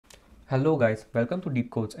Hello guys, welcome to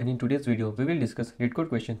LeetCodes, and in today's video we will discuss LeetCode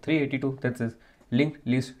question 382 that says linked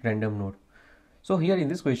list random node. So here in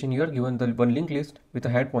this question you are given the one linked list with a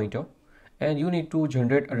head pointer and you need to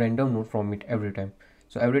generate a random node from it every time.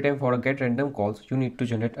 So every time for a get random calls you need to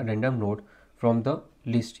generate a random node from the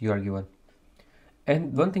list you are given.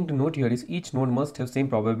 And one thing to note here is each node must have same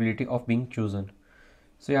probability of being chosen.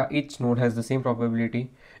 So yeah, each node has the same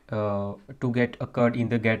probability to get occurred in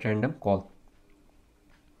the get random call.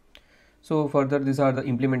 So further, these are the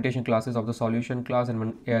implementation classes of the solution class and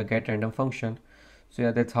one get random function. So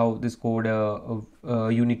yeah, that's how this code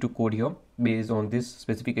you need to code here based on these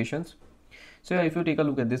specifications. So yeah, if you take a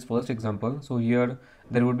look at this first example, so here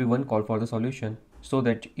there would be one call for the solution so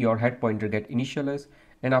that your head pointer get initialized,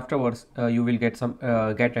 and afterwards you will get some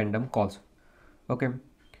get random calls. Okay.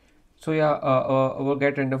 So yeah, our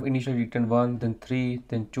get random initially return 1, then 3,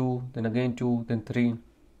 then 2, then again 2, then 3.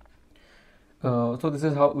 So this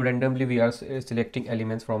is how randomly we are selecting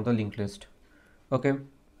elements from the linked list. Okay.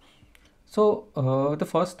 So the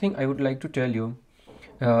first thing I would like to tell you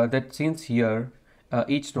that since here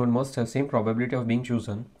each node must have same probability of being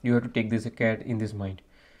chosen, you have to take this cat in this mind.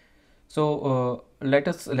 So let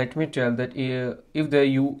me tell that if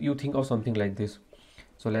you think of something like this.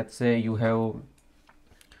 So let's say you have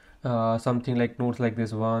something like nodes like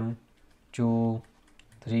this 1, 2,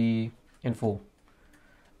 3, and 4.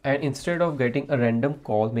 And instead of getting a random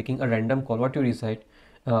call, making a random call, what you decide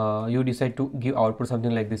to give output something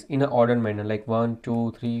like this in an ordered manner, like 1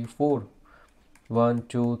 2 3 4, 1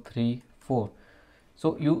 2 3 4.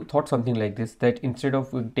 So you thought something like this, that instead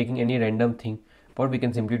of taking any random thing, what we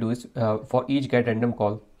can simply do is for each get random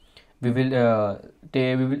call we will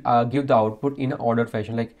give the output in an ordered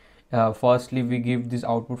fashion, like firstly we give this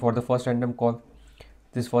output for the first random call,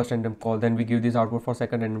 then we give this output for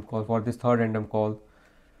second random call, for this third random call,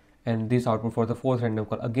 and this output for the fourth random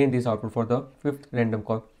call, again this output for the fifth random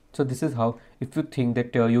call. So this is how, if you think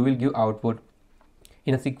that you will give output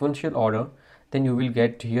in a sequential order, then you will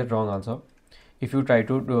get here wrong answer if you try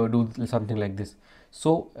to do something like this.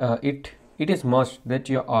 So it is must that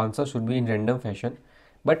your answer should be in random fashion,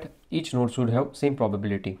 but each node should have same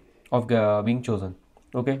probability of being chosen.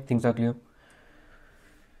 Okay, things are clear.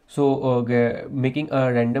 So making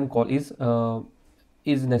a random call is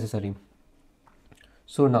necessary.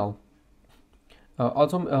 So now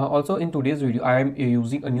also in today's video I am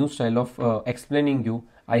using a new style of explaining you.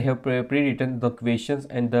 I have pre-written the questions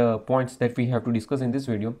and the points that we have to discuss in this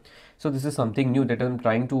video. So this is something new that I'm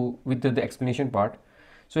trying to with the explanation part.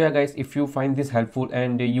 So yeah guys, if you find this helpful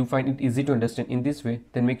and you find it easy to understand in this way,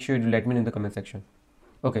 then make sure you let me know in the comment section.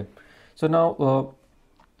 Okay, so now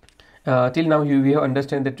till now we have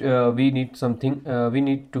understand that we need something, we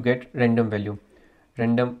need to get random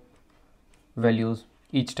values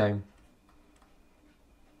each time.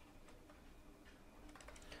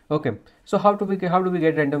 Okay, so how do we get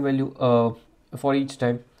random value for each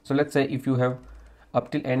time? So let's say if you have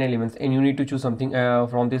up till n elements and you need to choose something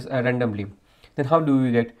from this randomly, then how do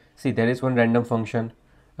we get? See, there is one random function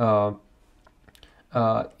this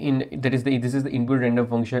is the inbuilt random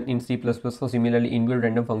function in C++. So similarly inbuilt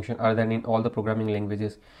random function are there in all the programming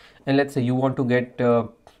languages. And let's say you want to get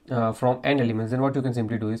from n elements, then what you can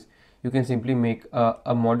simply do is you can simply make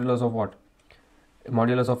a modulus of what?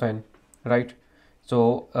 Modulus of n, right?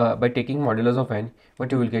 So by taking modulus of n,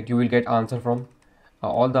 what you will get answer from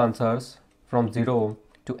all the answers from 0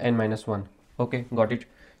 to n minus 1. Okay, got it.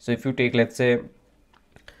 So if you take let's say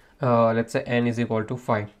n is equal to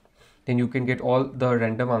 5, then you can get all the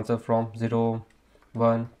random answer from 0,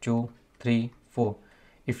 1, 2, 3, 4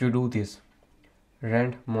 if you do this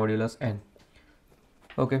rand modulus n.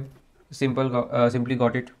 Okay, simply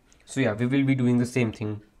got it. So yeah, we will be doing the same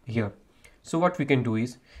thing here. So what we can do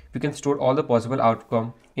is we can store all the possible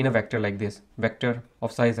outcome in a vector like this, vector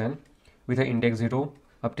of size n with an index 0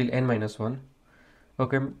 up till n minus 1.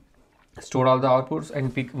 Okay, store all the outputs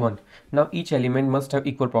and pick one. Now each element must have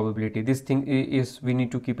equal probability. This thing is we need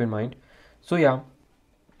to keep in mind. So yeah,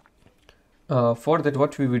 for that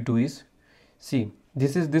what we will do is, see,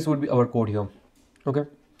 this would be our code here. Okay,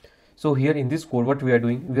 so here in this code what we are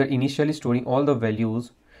doing, we are initially storing all the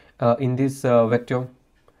values in this vector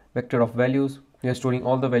of values. We are storing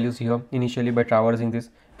all the values here initially by traversing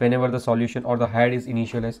this whenever the solution or the head is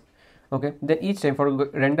initialized. Okay, then each time for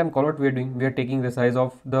random call what we are doing, we are taking the size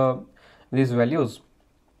of these values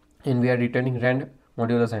and we are returning rand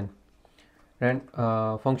modulus n, rand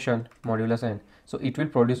function modulus n. So it will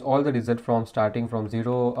produce all the result from starting from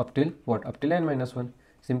 0 up till what? Up till n minus 1.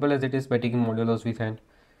 Simple as it is by taking modulus with n.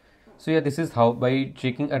 So yeah, this is how by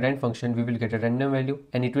taking a rand function we will get a random value,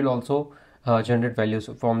 and it will also generate values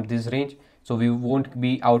from this range. so we won't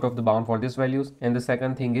be out of the bound for these values. And the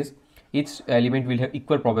second thing is each element will have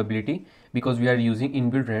equal probability because we are using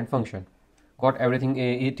inbuilt rand function. Got everything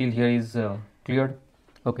till here is cleared?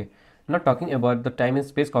 Okay, now talking about the time and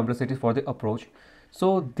space complexity for the approach.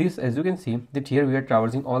 So this, as you can see, that here we are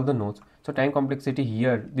traversing all the nodes. So time complexity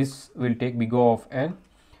here, this will take big O of n,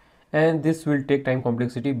 and this will take time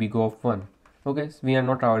complexity big O of 1. Okay, so we are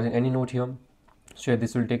not traversing any node here, so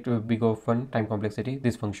this will take big O of 1 time complexity,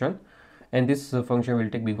 this function, and this function will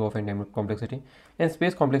take big O of n time complexity, and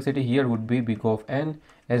space complexity here would be big O of n,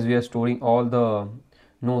 as we are storing all the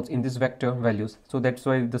nodes in this vector values, so that's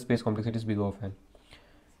why the space complexity is big O of n.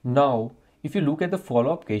 Now if you look at the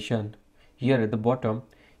follow-up question here at the bottom,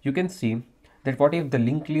 you can see that what if the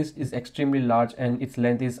linked list is extremely large and its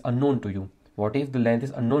length is unknown to you? What if the length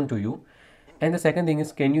is unknown to you? And the second thing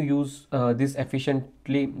is, can you use this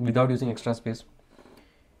efficiently without using extra space?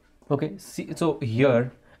 Okay, see, so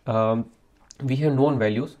here we have known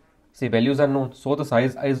values. See, values are known, so the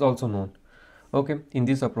size is also known. Okay, in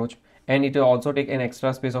this approach, and it will also take an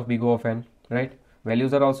extra space of big O of n, right?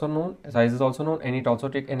 Values are also known, size is also known, and it also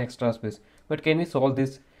take an extra space. But can we solve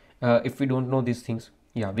this if we don't know these things?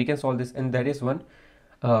 Yeah, we can solve this, and there is one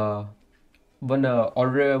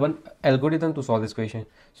algorithm to solve this question.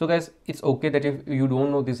 So guys, it's okay that if you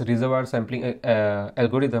don't know this reservoir sampling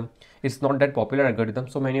algorithm, it's not that popular algorithm,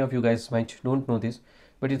 so many of you guys might don't know this,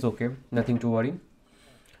 but it's okay, nothing to worry.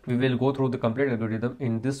 We will go through the complete algorithm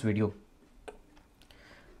in this video.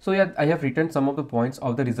 So yeah, I have written some of the points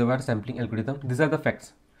of the reservoir sampling algorithm. These are the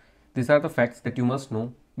facts. These are the facts that you must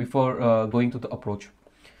know before going to the approach.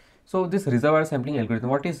 So this reservoir sampling algorithm,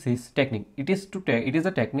 what is this technique? It is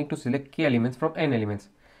a technique to select key elements from n elements,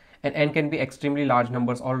 and n can be extremely large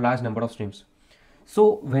numbers or large number of streams.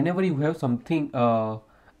 So whenever you have something where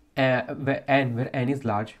n is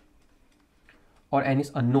large or n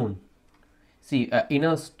is unknown, see in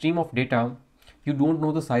a stream of data, you don't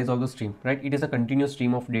know the size of the stream, right? It is a continuous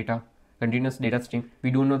stream of data, continuous data stream. We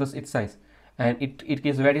don't know its size, and it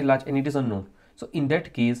is very large and it is unknown. So in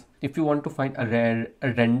that case, if you want to find a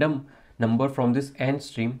random number from this n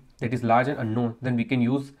stream that is large and unknown, then we can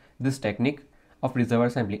use this technique of reservoir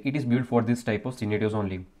sampling. It is built for this type of scenarios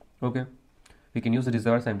only. Okay, we can use the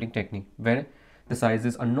reservoir sampling technique where the size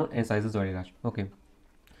is unknown and size is very large. Okay,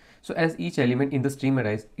 so as each element in the stream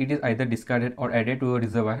arises, it is either discarded or added to a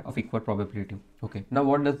reservoir of equal probability. Okay, now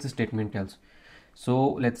what does this statement tells?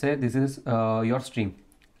 So let's say this is your stream.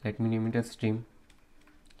 Let me name it as stream.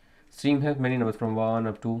 Stream has many numbers from 1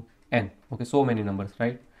 up to n. Okay, so many numbers,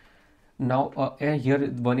 right? Now here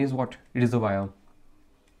one is what? Reservoir.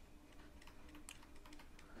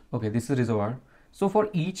 Okay, this is reservoir. So for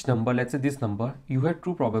each number, let's say this number, you have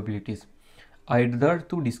two probabilities, either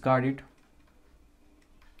to discard it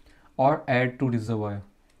or add to reservoir,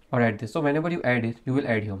 or add this. So whenever you add it, you will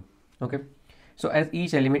add here. Okay, so as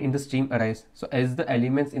each element in the stream arises, so as the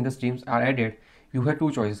elements in the streams are added, you have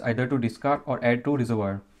two choices, either to discard or add to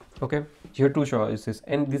reservoir. Okay, here two choices,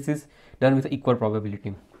 and this is done with equal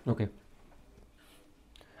probability. Okay,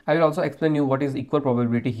 I will also explain you what is equal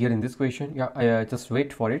probability here in this question. Yeah, just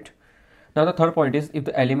wait for it. Now the third point is, if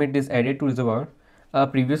the element is added to reservoir,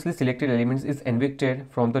 previously selected elements is evicted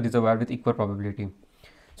from the reservoir with equal probability.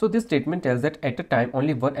 So this statement tells that at a time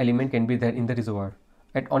only one element can be there in the reservoir,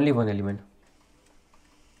 at only one element,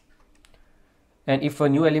 and if a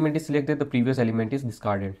new element is selected, the previous element is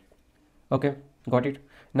discarded. Okay, got it.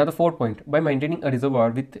 Now the fourth point, by maintaining a reservoir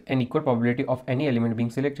with an equal probability of any element being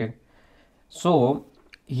selected, so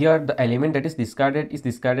here the element that is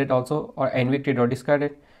discarded also, or evicted or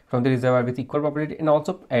discarded from the reservoir with equal probability, and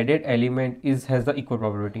also added element has the equal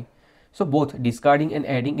probability. So both discarding and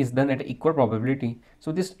adding is done at equal probability.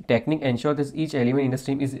 So this technique ensures that each element in the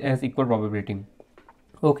stream has equal probability.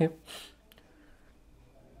 Okay,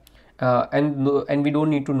 and we don't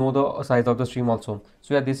need to know the size of the stream also.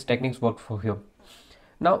 So yeah, these techniques work for here.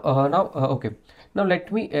 Now okay, now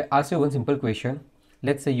let me ask you one simple question.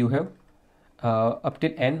 Let's say you have up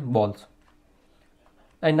till n balls,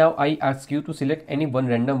 and now I ask you to select any one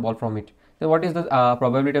random ball from it. So what is the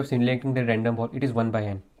probability of selecting the random ball? It is 1 by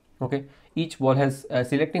n. Okay, each ball has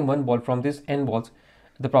selecting one ball from this n balls,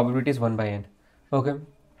 the probability is 1 by n. Okay,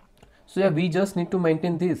 so yeah, we just need to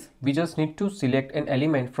maintain this. We just need to select an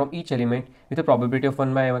element from each element with a probability of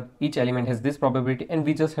 1 by 1. Each element has this probability, and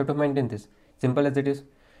we just have to maintain this. Simple as it is.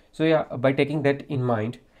 So yeah, by taking that in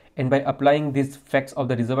mind and by applying these facts of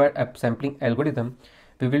the reservoir sampling algorithm,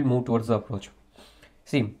 we will move towards the approach.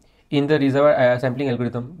 See, in the reservoir sampling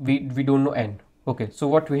algorithm, we don't know n. Okay, so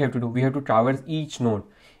what we have to do? We have to traverse each node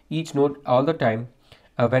all the time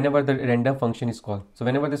whenever the random function is called. So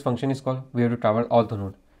whenever this function is called, we have to traverse all the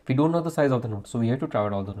node. We don't know the size of the node, so we have to try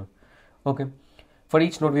out all the node. Okay, for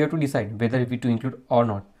each node we have to decide whether we to include or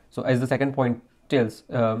not. So as the second point tells,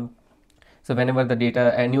 so whenever the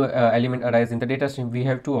data, a new element arises in the data stream, we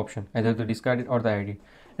have two options, either to discard it or the add it.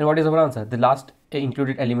 And what is our answer? The last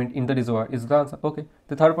included element in the reservoir is the answer. Okay,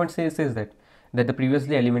 the third point says that the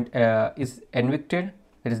previously element is evicted,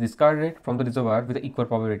 that is discarded from the reservoir with the equal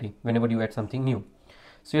probability whenever you add something new.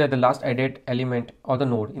 So yeah, the last added element or the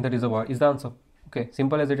node in the reservoir is the answer. Okay,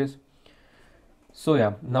 simple as it is. So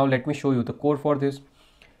yeah, now let me show you the code for this.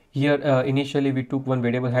 Here initially we took one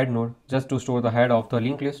variable head node just to store the head of the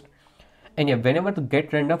linked list. And yeah, whenever the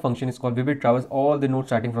get random function is called, we will traverse all the nodes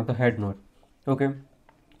starting from the head node. Okay,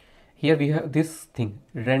 here we have this thing,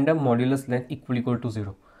 random modulus length equal to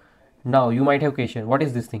 0. Now you might have question, what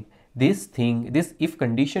is this thing? This if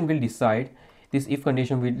condition will decide,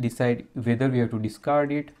 whether we have to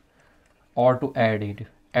discard it or to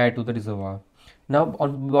add to the reservoir. Now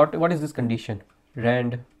on what is this condition?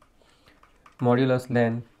 Rand modulus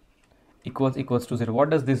length equals to 0. What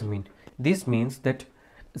does this mean? This means that,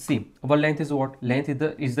 see, our length is what? Length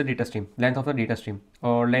is the data stream, length of the data stream,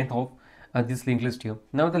 or length of this linked list here.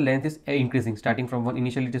 Now the length is increasing, starting from 1.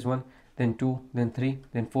 Initially it is 1, then 2, then 3,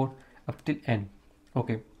 then 4, up till n.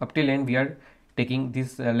 Okay, up till n we are taking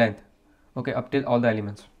this length. Okay, up till all the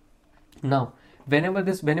elements. Now when will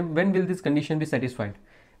this condition be satisfied?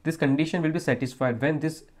 This condition will be satisfied when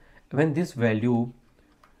this value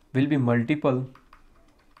will be multiple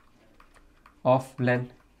of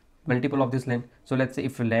this length. So let's say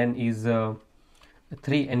if len is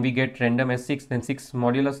 3 and we get random as 6, then 6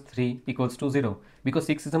 modulus 3 equals to 0, because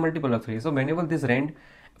 6 is a multiple of 3. So whenever this rand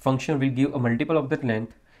function will give a multiple of that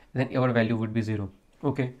length, then our value would be 0.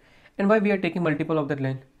 Okay, and why we are taking multiple of that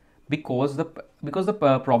length? Because the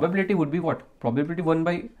probability would be what? Probability 1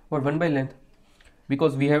 by length,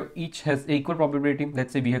 because we have each has equal probability.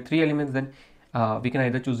 Let's say we have 3 elements, then we can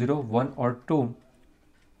either choose 0, 1 or 2,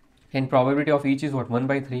 and probability of each is what? 1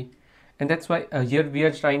 by 3. And that's why here we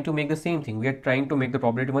are trying to make the same thing. We are trying to make the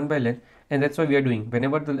probability 1 by length, and that's why we are doing,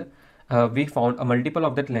 whenever the we found a multiple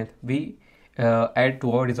of that length, we add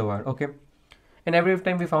to our reservoir. Okay, and every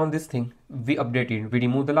time we found this thing, we update it, we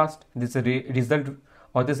remove the last. This result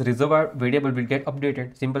or this reservoir variable will get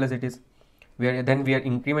updated. Simple as it is. We are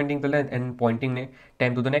incrementing the length and pointing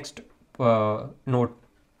time to the next node.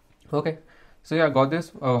 Okay, so yeah, got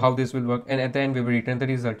this, how this will work, and at the end we will return the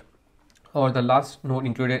result or the last node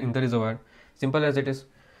included in the reservoir. Simple as it is.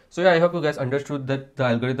 So yeah, I hope you guys understood that the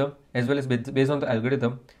algorithm, as well as based on the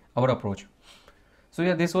algorithm, our approach. So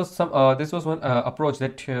yeah, this was one approach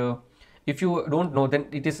that if you don't know, then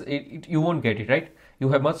you won't get it right. You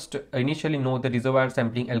must initially know the reservoir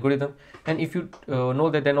sampling algorithm, and if you know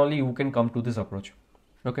that, then only you can come to this approach.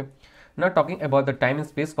 Okay, now talking about the time and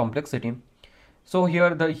space complexity. So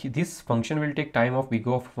here this function will take time of big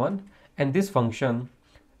O of 1, and this function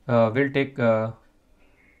will take so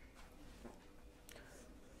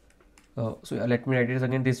yeah, let me write it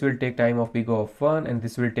again. This will take time of big O of 1, and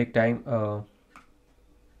this will take time of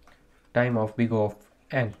big O of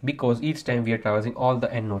n, because each time we are traversing all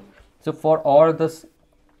the n node. So for all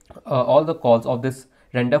the calls of this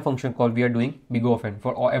random function call, we are doing big O of n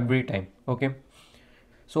for every time. Okay,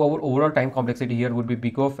 so our overall time complexity here would be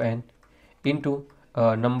big O of n into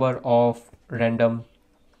number of random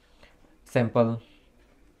sample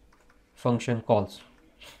function calls.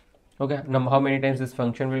 Okay, how many times this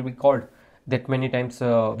function will be called, that many times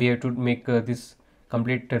we have to make this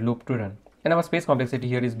complete loop to run. And our space complexity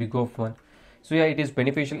here is big O of 1. So yeah, it is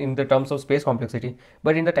beneficial in the terms of space complexity,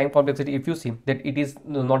 but in the time complexity, if you see that it is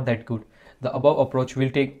not that good. The above approach will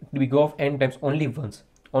take big O of n times only once,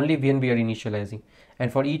 only when we are initializing,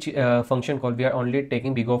 and for each function call we are only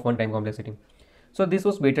taking big O of 1 time complexity. So this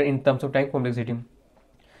was better in terms of time complexity.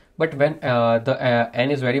 But when the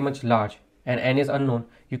n is very much large and n is unknown,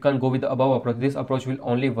 you can't go with the above approach. This approach will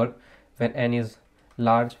only work when n is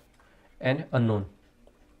large and unknown.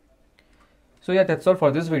 So yeah, that's all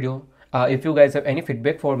for this video. If you guys have any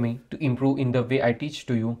feedback for me to improve in the way I teach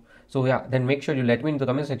to you, so yeah, then make sure you let me in the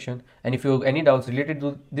comment section. And if you have any doubts related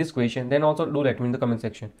to this question, then also do let me in the comment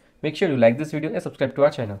section. Make sure you like this video and subscribe to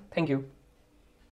our channel. Thank you.